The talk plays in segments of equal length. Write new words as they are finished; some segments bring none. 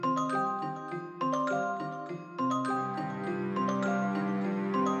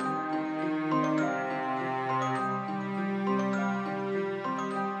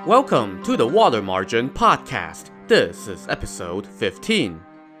Welcome to the Water Margin Podcast. This is episode 15.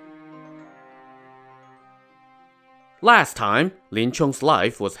 Last time, Lin Chong's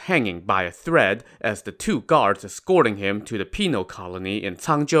life was hanging by a thread as the two guards escorting him to the penal colony in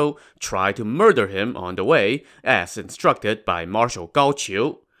Cangzhou tried to murder him on the way, as instructed by Marshal Gao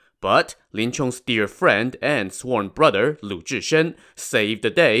Qiu. But Lin Chong's dear friend and sworn brother, Lu Zhishen, saved the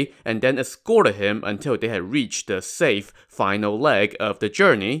day and then escorted him until they had reached the safe final leg of the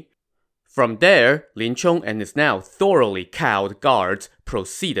journey. From there, Lin Chong and his now thoroughly cowed guards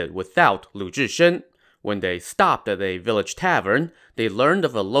proceeded without Lu Zhishen. When they stopped at a village tavern, they learned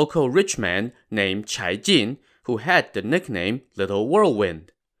of a local rich man named Chai Jin, who had the nickname Little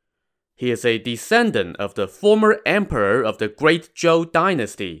Whirlwind. He is a descendant of the former emperor of the Great Zhou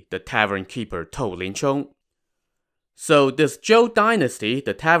dynasty, the tavern keeper told Lin Chong. So this Zhou dynasty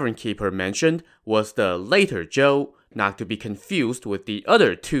the tavern keeper mentioned was the later Zhou, not to be confused with the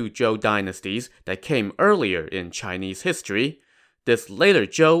other two Zhou dynasties that came earlier in Chinese history. This later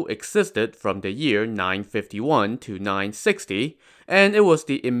Zhou existed from the year 951 to 960, and it was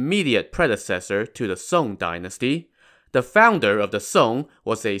the immediate predecessor to the Song dynasty. The founder of the Song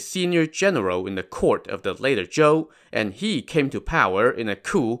was a senior general in the court of the later Zhou, and he came to power in a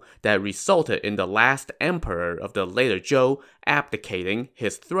coup that resulted in the last emperor of the later Zhou abdicating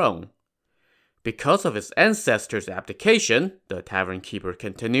his throne. Because of his ancestors' abdication, the tavern keeper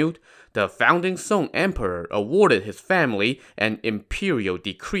continued, the founding Song emperor awarded his family an imperial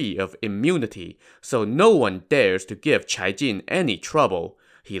decree of immunity, so no one dares to give Chai Jin any trouble.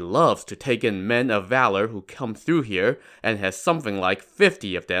 He loves to take in men of valor who come through here, and has something like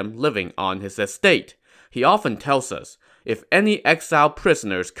 50 of them living on his estate. He often tells us, if any exiled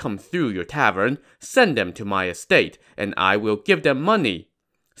prisoners come through your tavern, send them to my estate, and I will give them money.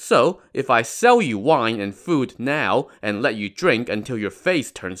 So, if I sell you wine and food now and let you drink until your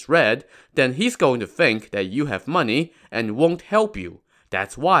face turns red, then he's going to think that you have money and won't help you.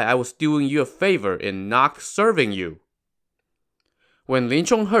 That's why I was doing you a favor in not serving you. When Lin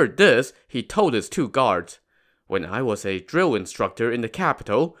Chong heard this, he told his two guards, "When I was a drill instructor in the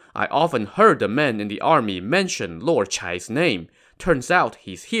capital, I often heard the men in the army mention Lord Chai's name. Turns out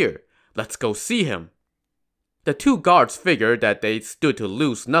he's here. Let's go see him." The two guards figured that they stood to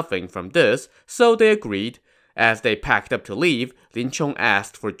lose nothing from this, so they agreed. As they packed up to leave, Lin Chong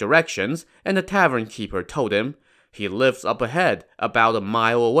asked for directions, and the tavern keeper told him, "He lives up ahead, about a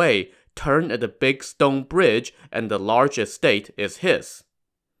mile away. Turn at the big stone bridge, and the large estate is his."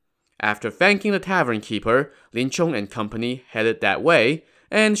 After thanking the tavern keeper, Lin Chong and company headed that way,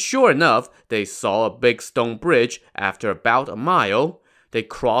 and sure enough, they saw a big stone bridge after about a mile. They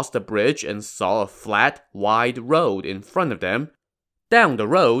crossed the bridge and saw a flat, wide road in front of them. Down the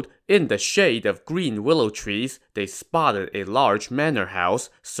road, in the shade of green willow trees, they spotted a large manor house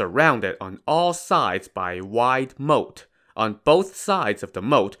surrounded on all sides by a wide moat. On both sides of the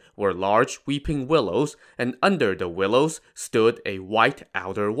moat were large weeping willows, and under the willows stood a white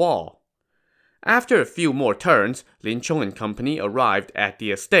outer wall. After a few more turns, Lin Chong and company arrived at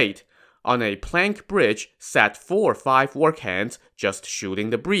the estate. On a plank bridge sat 4 or 5 workhands just shooting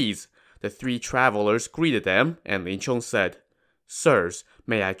the breeze. The 3 travelers greeted them, and Lin Chong said, "Sirs,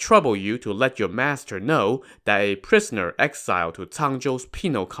 may I trouble you to let your master know that a prisoner exiled to Cangzhou's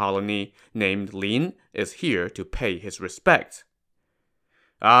penal colony named Lin is here to pay his respects."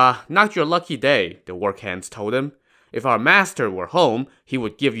 Not your lucky day," the workhands told him. "If our master were home, he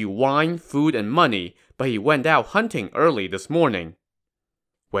would give you wine, food, and money, but he went out hunting early this morning."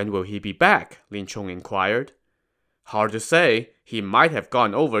 "When will he be back?" Lin Chong inquired. "Hard to say. He might have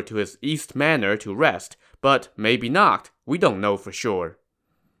gone over to his East Manor to rest, but maybe not. We don't know for sure."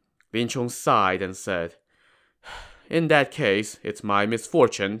 Lin Chong sighed and said, "In that case, it's my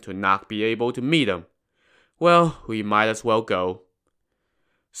misfortune to not be able to meet him. Well, we might as well go."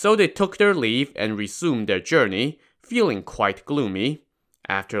 So they took their leave and resumed their journey, feeling quite gloomy.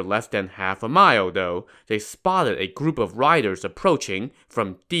 After less than half a mile, though, they spotted a group of riders approaching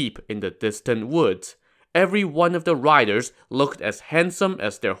from deep in the distant woods. Every one of the riders looked as handsome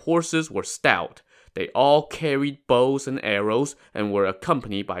as their horses were stout. They all carried bows and arrows and were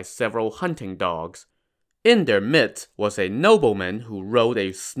accompanied by several hunting dogs. In their midst was a nobleman who rode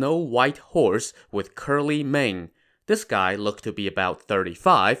a snow-white horse with curly mane. This guy looked to be about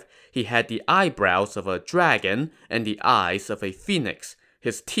 35. He had the eyebrows of a dragon and the eyes of a phoenix.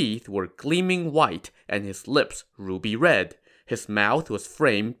 His teeth were gleaming white and his lips ruby red. His mouth was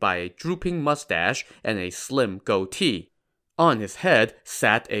framed by a drooping mustache and a slim goatee. On his head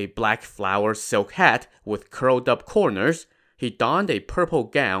sat a black flower silk hat with curled up corners. He donned a purple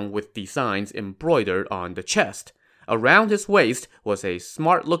gown with designs embroidered on the chest. Around his waist was a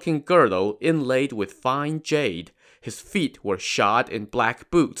smart-looking girdle inlaid with fine jade. His feet were shod in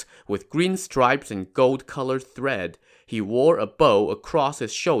black boots with green stripes and gold-colored thread. He wore a bow across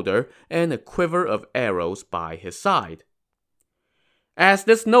his shoulder and a quiver of arrows by his side. As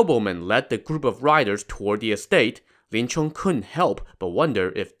this nobleman led the group of riders toward the estate, Lin Chong couldn't help but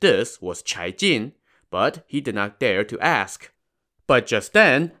wonder if this was Chai Jin, but he did not dare to ask. But just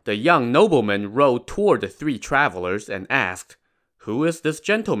then, the young nobleman rode toward the three travelers and asked, "Who is this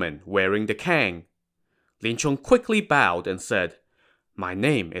gentleman wearing the kang?" Lin Chong quickly bowed and said, "My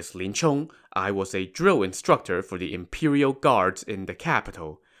name is Lin Chong. I was a drill instructor for the Imperial Guards in the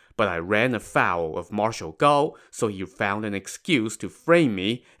capital. But I ran afoul of Marshal Gao, so he found an excuse to frame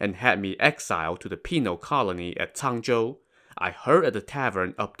me and had me exiled to the penal colony at Cangzhou. I heard at the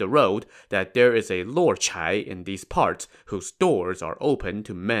tavern up the road that there is a Lord Chai in these parts whose doors are open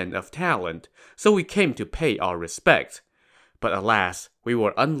to men of talent, so we came to pay our respects. But alas, we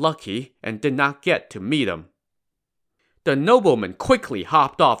were unlucky and did not get to meet him." The nobleman quickly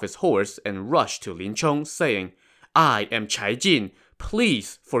hopped off his horse and rushed to Lin Chong, saying, "I am Chai Jin.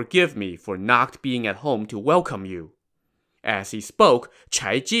 Please forgive me for not being at home to welcome you." As he spoke,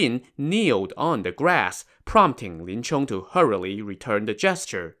 Chai Jin kneeled on the grass, prompting Lin Chong to hurriedly return the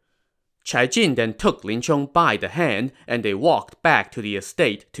gesture. Chai Jin then took Lin Chong by the hand, and they walked back to the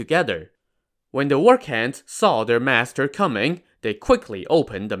estate together. When the workhands saw their master coming, they quickly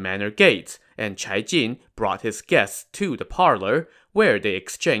opened the manor gates, and Chai Jin brought his guests to the parlor, where they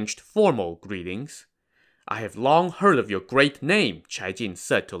exchanged formal greetings. "I have long heard of your great name," Chai Jin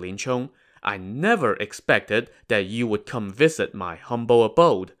said to Lin Chong. "I never expected that you would come visit my humble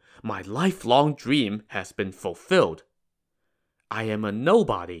abode. My lifelong dream has been fulfilled." "I am a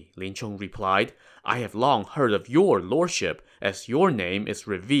nobody," Lin Chong replied. "I have long heard of your lordship, as your name is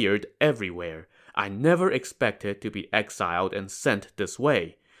revered everywhere. I never expected to be exiled and sent this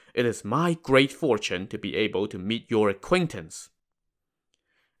way. It is my great fortune to be able to meet your acquaintance."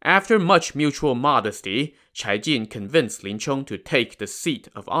 After much mutual modesty, Chai Jin convinced Lin Chong to take the seat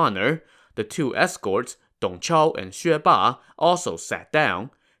of honor. The two escorts, Dong Chao and Xue Ba, also sat down.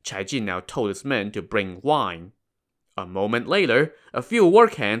 Chai Jin now told his men to bring wine. A moment later, a few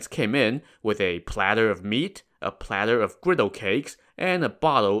workhands came in with a platter of meat, a platter of griddle cakes, and a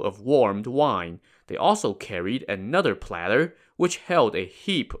bottle of warmed wine. They also carried another platter, which held a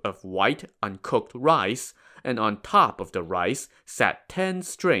heap of white, uncooked rice, and on top of the rice sat 10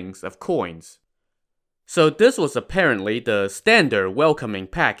 strings of coins. So this was apparently the standard welcoming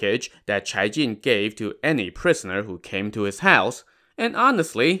package that Chai Jin gave to any prisoner who came to his house, and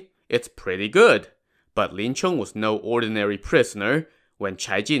honestly, it's pretty good. But Lin Chong was no ordinary prisoner. When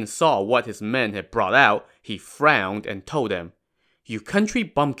Chai Jin saw what his men had brought out, he frowned and told them, "You country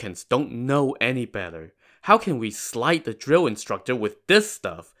bumpkins don't know any better. How can we slight the drill instructor with this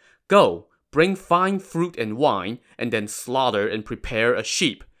stuff? Go, bring fine fruit and wine, and then slaughter and prepare a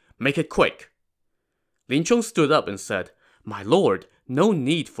sheep. Make it quick." Lin Chong stood up and said, "My lord, no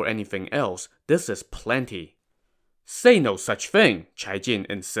need for anything else. This is plenty." "Say no such thing," Chai Jin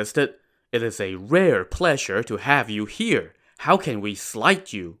insisted. "It is a rare pleasure to have you here. How can we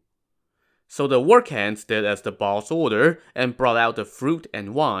slight you?" So the workhands did as the boss ordered and brought out the fruit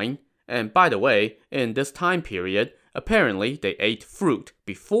and wine. And by the way, in this time period, apparently they ate fruit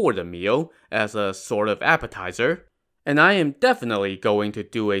before the meal as a sort of appetizer. And I am definitely going to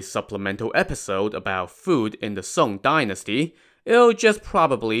do a supplemental episode about food in the Song Dynasty. It'll just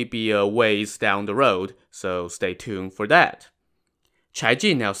probably be a ways down the road, so stay tuned for that. Chai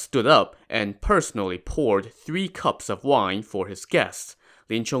Jin now stood up and personally poured 3 cups of wine for his guests.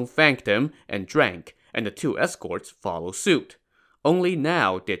 Lin Chong thanked him and drank, and the 2 escorts followed suit. Only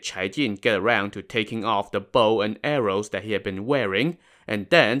now did Chai Jin get around to taking off the bow and arrows that he had been wearing, and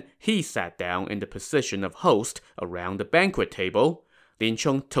then he sat down in the position of host around the banquet table. Lin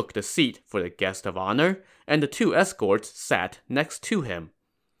Chong took the seat for the guest of honor, and the 2 escorts sat next to him.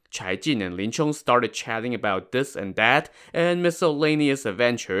 Chai Jin and Lin Chong started chatting about this and that, and miscellaneous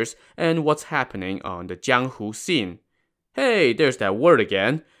adventures, and what's happening on the Jianghu scene. Hey, there's that word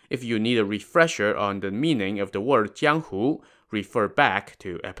again. If you need a refresher on the meaning of the word Jianghu, refer back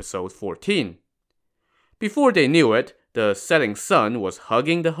to episode 14. Before they knew it, the setting sun was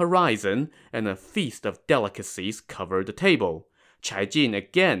hugging the horizon, and a feast of delicacies covered the table. Chai Jin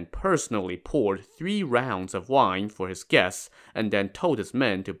again personally poured 3 rounds of wine for his guests, and then told his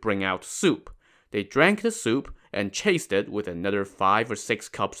men to bring out soup. They drank the soup and chased it with another 5 or 6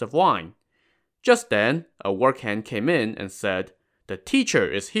 cups of wine. Just then, a workhand came in and said, "The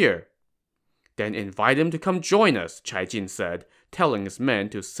teacher is here." "Then invite him to come join us," Chai Jin said, telling his men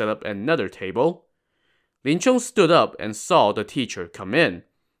to set up another table. Lin Chong stood up and saw the teacher come in.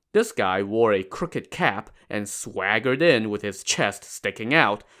 This guy wore a crooked cap and swaggered in with his chest sticking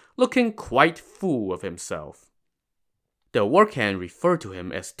out, looking quite full of himself. The workhand referred to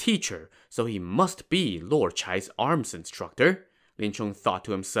him as teacher, so he must be Lord Chai's arms instructor, Lin Chong thought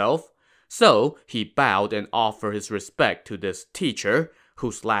to himself. So he bowed and offered his respect to this teacher,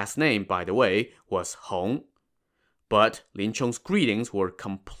 whose last name, by the way, was Hong. But Lin Chong's greetings were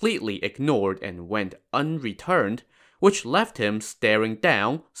completely ignored and went unreturned, which left him staring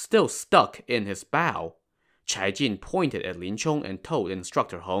down, still stuck in his bow. Chai Jin pointed at Lin Chong and told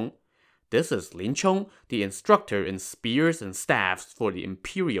Instructor Hong, "This is Lin Chong, the instructor in spears and staffs for the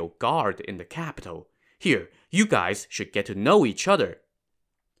Imperial Guard in the capital. Here, you guys should get to know each other."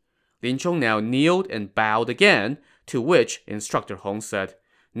 Lin Chong now kneeled and bowed again, to which Instructor Hong said,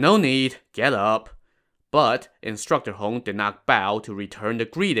 "No need, get up." But Instructor Hong did not bow to return the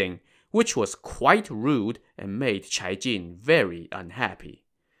greeting, which was quite rude and made Chai Jin very unhappy.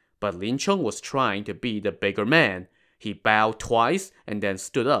 But Lin Chong was trying to be the bigger man. He bowed twice and then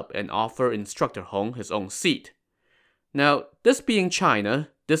stood up and offered Instructor Hong his own seat. Now, this being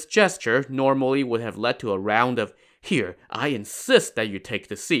China, this gesture normally would have led to a round of, "Here, I insist that you take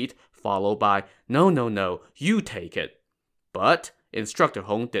the seat," followed by, No, you take it." But Instructor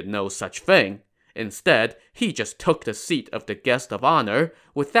Hong did no such thing. Instead, he just took the seat of the guest of honor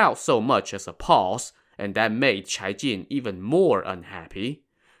without so much as a pause, and that made Chai Jin even more unhappy.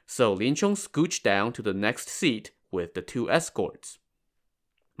 So Lin Chong scooched down to the next seat with the two escorts.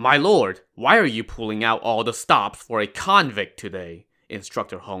 "My lord, why are you pulling out all the stops for a convict today?"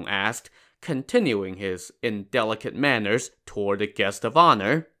 Instructor Hong asked, continuing his indelicate manners toward the guest of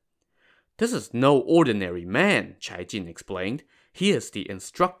honor. "This is no ordinary man," Chai Jin explained. "He is the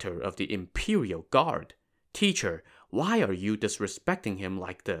instructor of the Imperial Guard. Teacher, why are you disrespecting him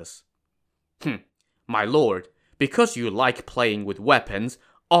like this?" My lord, because you like playing with weapons,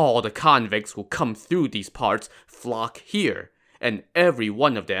 all the convicts who come through these parts flock here, and every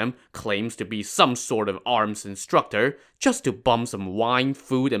one of them claims to be some sort of arms instructor just to bum some wine,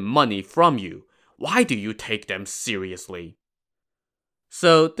 food, and money from you. Why do you take them seriously?"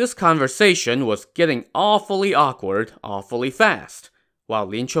 So this conversation was getting awfully awkward awfully fast. While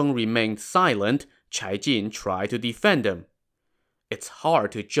Lin Chong remained silent, Chai Jin tried to defend him. "It's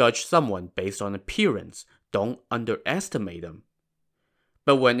hard to judge someone based on appearance. Don't underestimate him."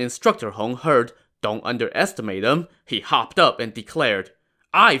 But when Instructor Hong heard "don't underestimate him," he hopped up and declared,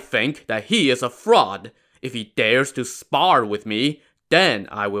 "I think that he is a fraud. If he dares to spar with me, then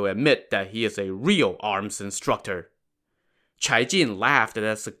I will admit that he is a real arms instructor." Chai Jin laughed at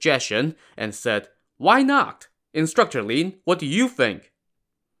that suggestion and said, "Why not? Instructor Lin, what do you think?"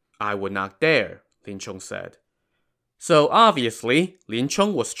 "I would not dare," Lin Chong said. So obviously, Lin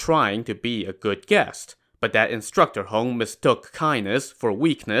Chong was trying to be a good guest, but that Instructor Hong mistook kindness for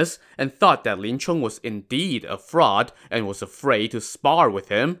weakness and thought that Lin Chong was indeed a fraud and was afraid to spar with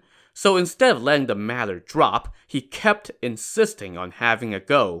him. So instead of letting the matter drop, he kept insisting on having a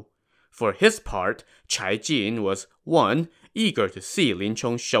go. For his part, Chai Jin was 1. Eager to see Lin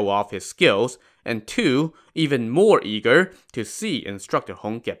Chong show off his skills, and 2. Even more eager to see Instructor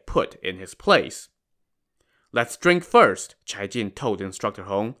Hong get put in his place. "Let's drink first," Chai Jin told Instructor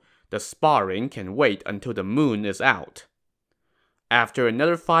Hong. "The sparring can wait until the moon is out." After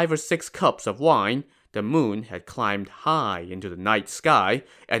another 5 or 6 cups of wine, the moon had climbed high into the night sky,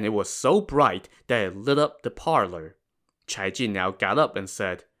 and it was so bright that it lit up the parlor. Chai Jin now got up and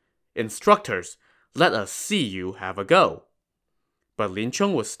said, "Instructors, let us see you have a go." But Lin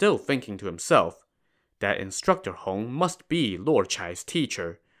Chong was still thinking to himself, that Instructor Hong must be Lord Chai's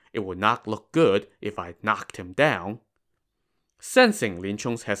teacher. It would not look good if I knocked him down. Sensing Lin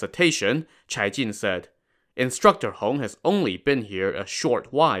Chong's hesitation, Chai Jin said, "Instructor Hong has only been here a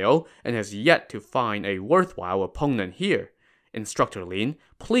short while and has yet to find a worthwhile opponent here. Instructor Lin,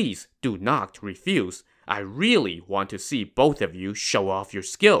 please do not refuse. I really want to see both of you show off your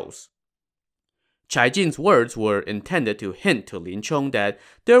skills." Chai Jin's words were intended to hint to Lin Chong that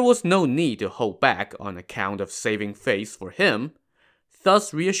there was no need to hold back on account of saving face for him.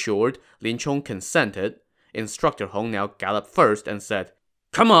 Thus reassured, Lin Chong consented. Instructor Hong now got up first and said,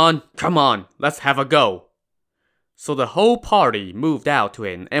 come on, let's have a go." So the whole party moved out to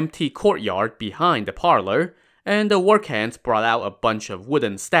an empty courtyard behind the parlor, and the workhands brought out a bunch of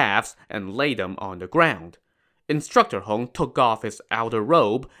wooden staffs and laid them on the ground. Instructor Hong took off his outer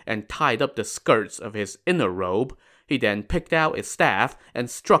robe and tied up the skirts of his inner robe. He then picked out his staff and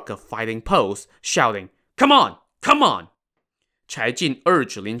struck a fighting pose, shouting, Come on! Chai Jin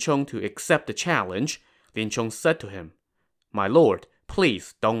urged Lin Chong to accept the challenge. Lin Chong said to him, "My lord,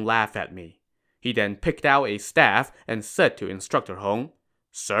 please don't laugh at me. He then picked out a staff and said to Instructor Hong,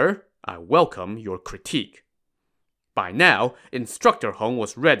 "Sir, I welcome your critique." By now, Instructor Hong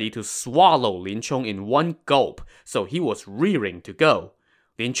was ready to swallow Lin Chong in one gulp, so he was rearing to go.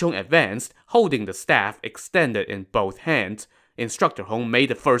 Lin Chong advanced, holding the staff extended in both hands. Instructor Hong made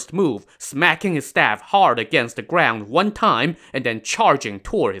the first move, smacking his staff hard against the ground one time and then charging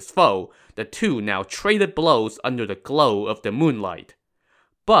toward his foe. The two now traded blows under the glow of the moonlight.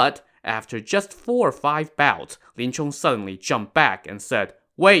 But after just 4 or 5 bouts, Lin Chong suddenly jumped back and said,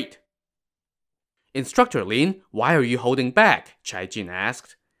 "Wait!" "Instructor Lin, why are you holding back?" Chai Jin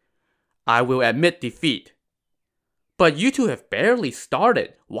asked. "I will admit defeat." "But you two have barely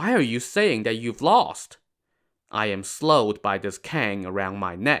started. Why are you saying that you've lost?" "I am slowed by this kang around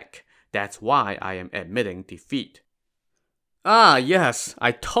my neck. That's why I am admitting defeat." "Ah, yes,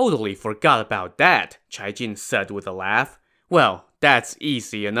 I totally forgot about that," Chai Jin said with a laugh. "Well, that's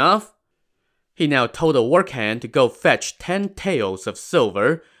easy enough." He now told the workhand to go fetch 10 taels of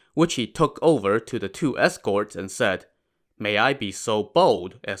silver, which he took over to the 2 escorts and said, "May I be so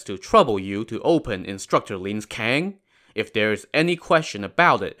bold as to trouble you to open Instructor Lin's kang? If there is any question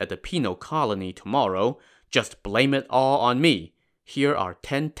about it at the penal colony tomorrow, just blame it all on me. Here are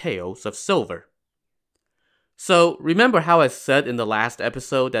 10 taels of silver." So, remember how I said in the last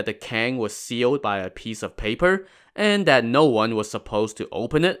episode that the kang was sealed by a piece of paper, and that no one was supposed to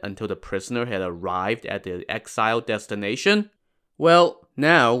open it until the prisoner had arrived at the exile destination? Well,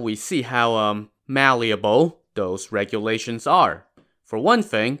 now we see how, malleable those regulations are. For one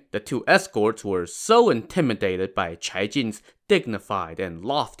thing, the 2 escorts were so intimidated by Chai Jin's dignified and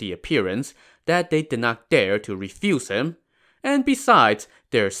lofty appearance that they did not dare to refuse him. And besides,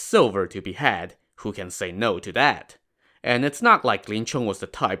 there's silver to be had. Who can say no to that? And it's not like Lin Chong was the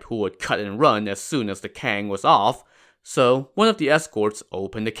type who would cut and run as soon as the kang was off, so one of the escorts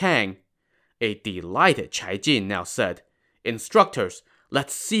opened the kang. A delighted Chai Jin now said, "Instructors,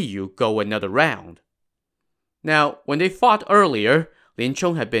 let's see you go another round." Now, when they fought earlier, Lin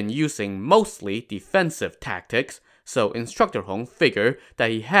Chong had been using mostly defensive tactics, so Instructor Hong figured that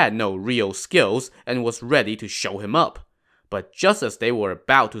he had no real skills and was ready to show him up. But just as they were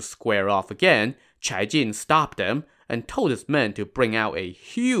about to square off again, Chai Jin stopped them and told his men to bring out a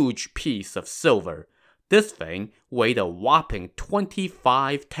huge piece of silver. This thing weighed a whopping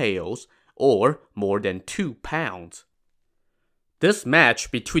 25 taels, or more than 2 pounds. "This match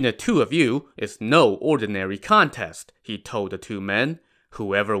between the 2 of you is no ordinary contest," he told the 2 men.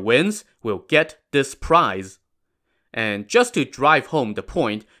 "Whoever wins will get this prize." And just to drive home the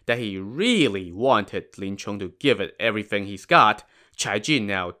point that he really wanted Lin Chong to give it everything he's got, Chai Jin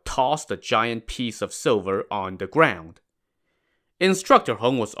now tossed the giant piece of silver on the ground. Instructor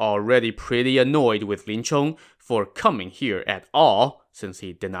Hong was already pretty annoyed with Lin Chong for coming here at all, since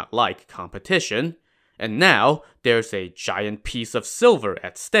he did not like competition. And now, there's a giant piece of silver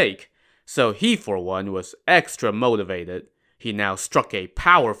at stake, so he for one was extra motivated. He now struck a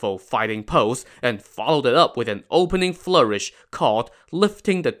powerful fighting pose and followed it up with an opening flourish called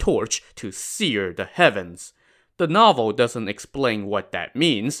Lifting the Torch to Sear the Heavens. The novel doesn't explain what that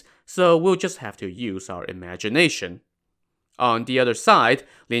means, so we'll just have to use our imagination. On the other side,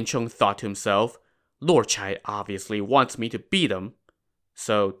 Lin Chong thought to himself, "Lord Chai obviously wants me to beat him."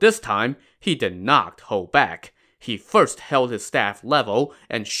 So this time, he did not hold back. He first held his staff level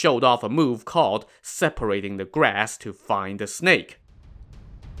and showed off a move called Separating the Grass to Find the Snake.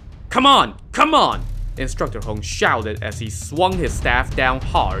 "Come on! Come on!" Instructor Hong shouted as he swung his staff down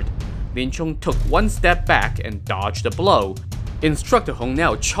hard. Lin Chong took one step back and dodged the blow. Instructor Hong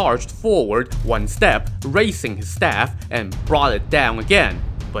now charged forward one step, raising his staff, and brought it down again.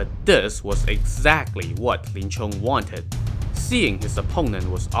 But this was exactly what Lin Chong wanted. Seeing his opponent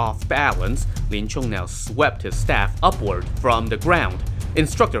was off balance, Lin Chong now swept his staff upward from the ground.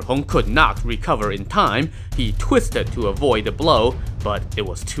 Instructor Hong could not recover in time. He twisted to avoid the blow, but it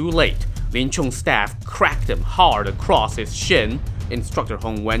was too late. Lin Chong's staff cracked him hard across his shin. Instructor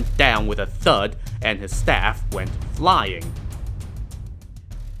Hong went down with a thud, and his staff went flying.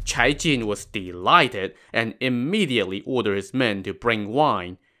 Chai Jin was delighted and immediately ordered his men to bring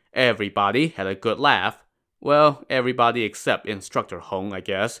wine. Everybody had a good laugh. Well, everybody except Instructor Hong, I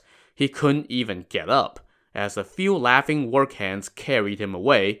guess. He couldn't even get up. As a few laughing workhands carried him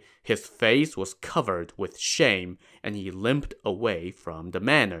away, his face was covered with shame, and he limped away from the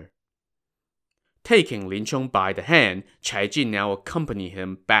manor. Taking Lin Chong by the hand, Chai Jin now accompanied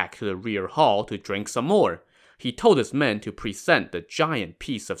him back to the rear hall to drink some more. He told his men to present the giant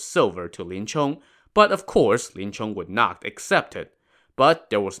piece of silver to Lin Chong, but of course Lin Chong would not accept it. But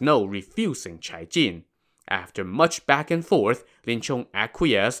there was no refusing Chai Jin. After much back and forth, Lin Chong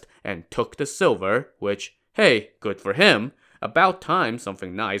acquiesced and took the silver, which, hey, good for him. About time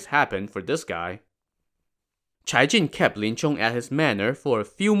something nice happened for this guy. Cai Jin kept Lin Chong at his manor for a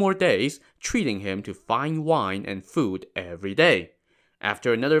few more days, treating him to fine wine and food every day.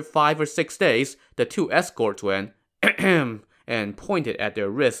 After another 5 or 6 days, the 2 escorts went, ahem, and pointed at their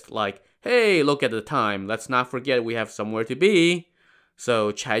wrists like, hey, look at the time, let's not forget we have somewhere to be.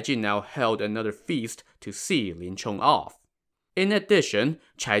 So Cai Jin now held another feast to see Lin Chong off. In addition,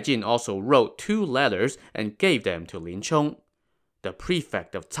 Cai Jin also wrote 2 letters and gave them to Lin Chong. The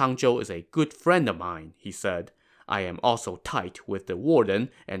prefect of Cangzhou is a good friend of mine, he said. I am also tight with the warden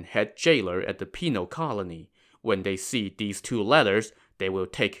and head jailer at the penal colony. When they see these 2 letters, they will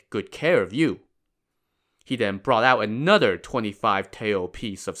take good care of you. He then brought out another 25 tael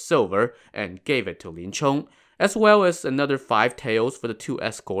piece of silver and gave it to Lin Chong, as well as another 5 taels for the 2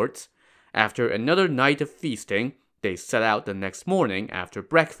 escorts. After another night of feasting, they set out the next morning after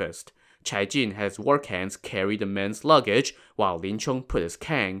breakfast. Cai Jin had his work hands carry the men's luggage, while Lin Chong put his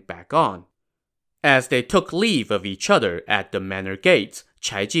kang back on. As they took leave of each other at the manor gates,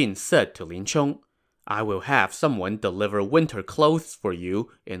 Cai Jin said to Lin Chong, I will have someone deliver winter clothes for you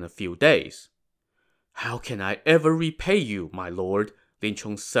in a few days. How can I ever repay you, my lord? Lin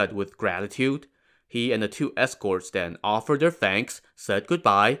Chong said with gratitude. He and the 2 escorts then offered their thanks, said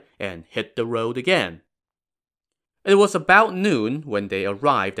goodbye, and hit the road again. It was about noon when they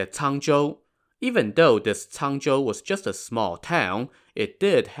arrived at Cangzhou. Even though this Cangzhou was just a small town, it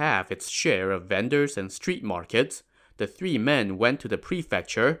did have its share of vendors and street markets. The 3 men went to the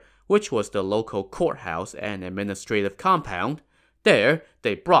prefecture, which was the local courthouse and administrative compound. There,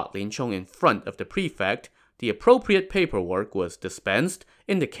 they brought Lin Chong in front of the prefect. The appropriate paperwork was dispensed,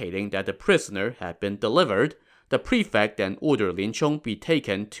 indicating that the prisoner had been delivered. The prefect then ordered Lin Chong be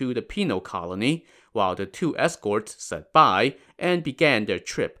taken to the penal colony, while the 2 escorts said bye and began their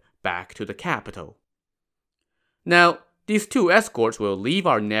trip back to the capital. Now, these 2 escorts will leave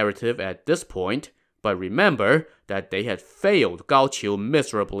our narrative at this point, but remember that they had failed Gao Qiu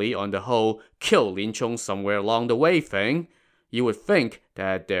miserably on the whole kill Lin Chong somewhere along the way thing. You would think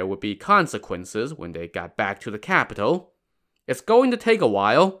that there would be consequences when they got back to the capital. It's going to take a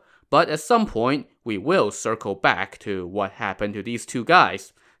while, but at some point we will circle back to what happened to these 2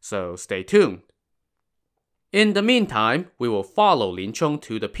 guys, so stay tuned. In the meantime, we will follow Lin Chong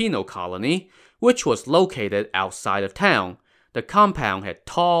to the penal colony, which was located outside of town. The compound had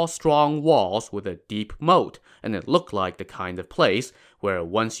tall, strong walls with a deep moat, and it looked like the kind of place where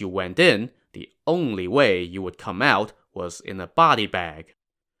once you went in, the only way you would come out was in a body bag.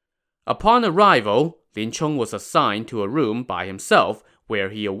 Upon arrival, Lin Chong was assigned to a room by himself where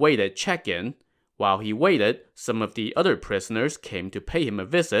he awaited check-in. While he waited, some of the other prisoners came to pay him a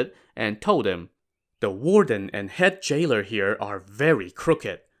visit and told him, the warden and head jailer here are very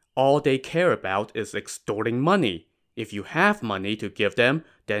crooked. All they care about is extorting money. If you have money to give them,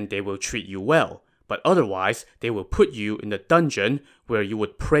 then they will treat you well. But otherwise, they will put you in the dungeon where you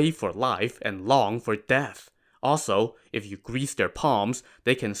would pray for life and long for death. Also, if you grease their palms,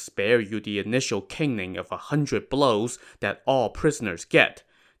 they can spare you the initial caning of 100 blows that all prisoners get.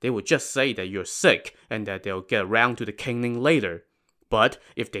 They will just say that you're sick and that they'll get around to the caning later. But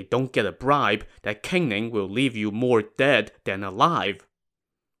if they don't get a bribe, that caning will leave you more dead than alive.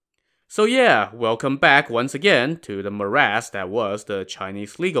 So yeah, welcome back once again to the morass that was the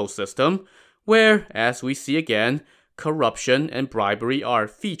Chinese legal system, where, as we see again, corruption and bribery are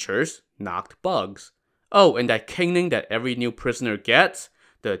features, not bugs. Oh, and that caning that every new prisoner gets,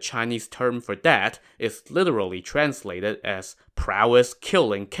 the Chinese term for that is literally translated as prowess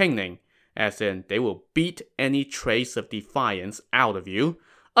killing caning, as in they will beat any trace of defiance out of you,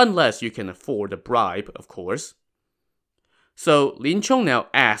 unless you can afford a bribe, of course. So Lin Chong now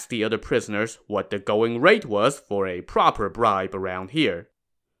asked the other prisoners what the going rate was for a proper bribe around here.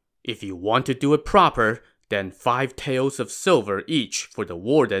 If you want to do it proper, then 5 taels of silver each for the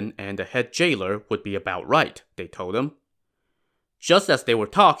warden and the head jailer would be about right, they told him. Just as they were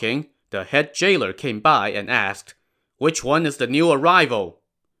talking, the head jailer came by and asked, which one is the new arrival?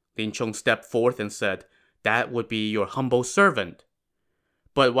 Lin Chong stepped forth and said, that would be your humble servant.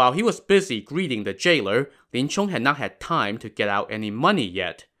 But while he was busy greeting the jailer, Lin Chong had not had time to get out any money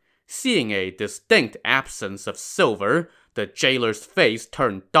yet. Seeing a distinct absence of silver, the jailer's face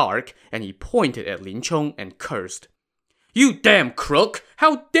turned dark and he pointed at Lin Chong and cursed. You damn crook!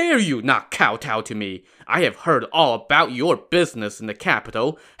 How dare you not kowtow to me? I have heard all about your business in the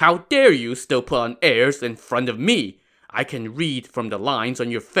capital. How dare you still put on airs in front of me? I can read from the lines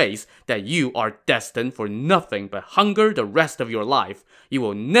on your face that you are destined for nothing but hunger the rest of your life. You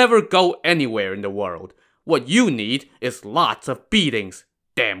will never go anywhere in the world. What you need is lots of beatings.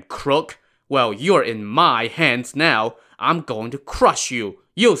 Damn crook. Well, you're in my hands now. I'm going to crush you.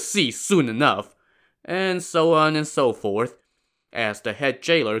 You'll see soon enough. And so on and so forth. As the head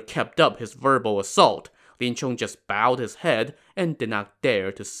jailer kept up his verbal assault, Lin Chung just bowed his head and did not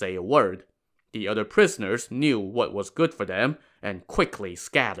dare to say a word. The other prisoners knew what was good for them and quickly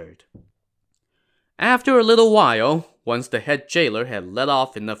scattered. After a little while, once the head jailer had let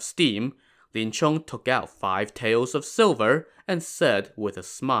off enough steam, Lin Chung took out 5 taels of silver and said with a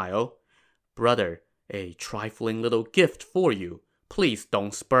smile, "Brother, a trifling little gift for you. Please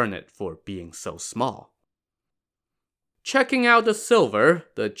don't spurn it for being so small." Checking out the silver,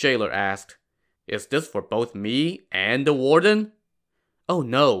 the jailer asked, "Is this for both me and the warden?" "Oh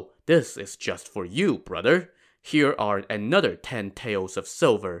no, this is just for you, brother. Here are another 10 taels of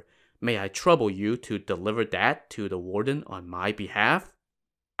silver. May I trouble you to deliver that to the warden on my behalf?"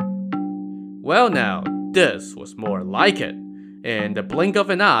 Well now, this was more like it. In the blink of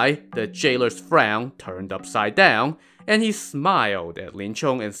an eye, the jailer's frown turned upside down, and he smiled at Lin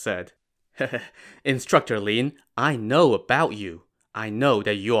Chung and said, "Instructor Lin, I know about you. I know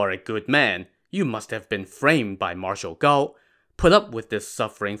that you are a good man. You must have been framed by Marshal Gao. Put up with this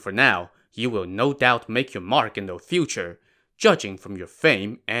suffering for now. You will no doubt make your mark in the future. Judging from your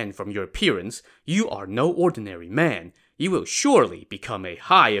fame and from your appearance, you are no ordinary man. You will surely become a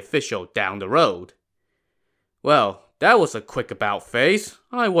high official down the road." Well, that was a quick about-face.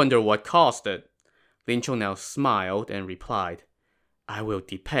 I wonder what caused it. Lin Chung now smiled and replied, "I will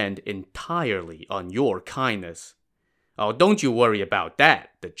depend entirely on your kindness." "Oh, don't you worry about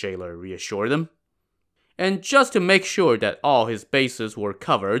that," the jailer reassured him. And just to make sure that all his bases were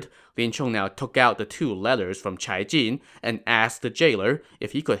covered, Lin Chung now took out the 2 letters from Chai Jin and asked the jailer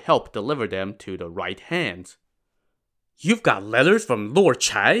if he could help deliver them to the right hands. "You've got letters from Lord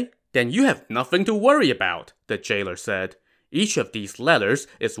Chai? Then you have nothing to worry about," the jailer said. "Each of these letters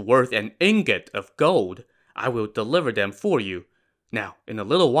is worth an ingot of gold. I will deliver them for you. Now, in a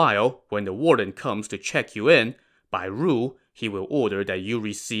little while, when the warden comes to check you in, by rule, he will order that you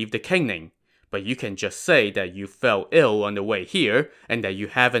receive the caning. But you can just say that you fell ill on the way here and that you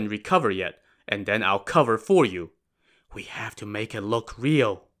haven't recovered yet, and then I'll cover for you. We have to make it look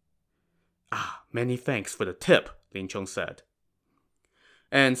real." "Ah, many thanks for the tip," Lin Chung said.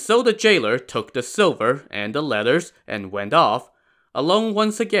 And so the jailer took the silver and the letters and went off. Alone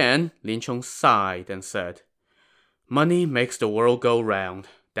once again, Lin Chung sighed and said, "Money makes the world go round.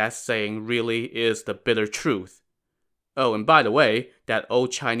 That saying really is the bitter truth." Oh, and by the way, that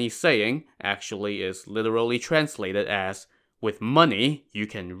old Chinese saying actually is literally translated as, "With money, you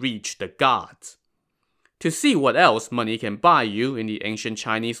can reach the gods." To see what else money can buy you in the ancient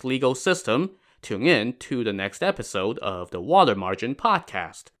Chinese legal system, tune in to the next episode of the Water Margin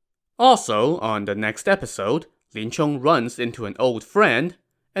Podcast. Also, on the next episode, Lin Chung runs into an old friend,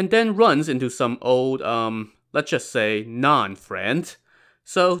 and then runs into some old, let's just say non-friend.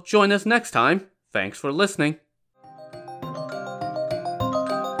 So join us next time. Thanks for listening.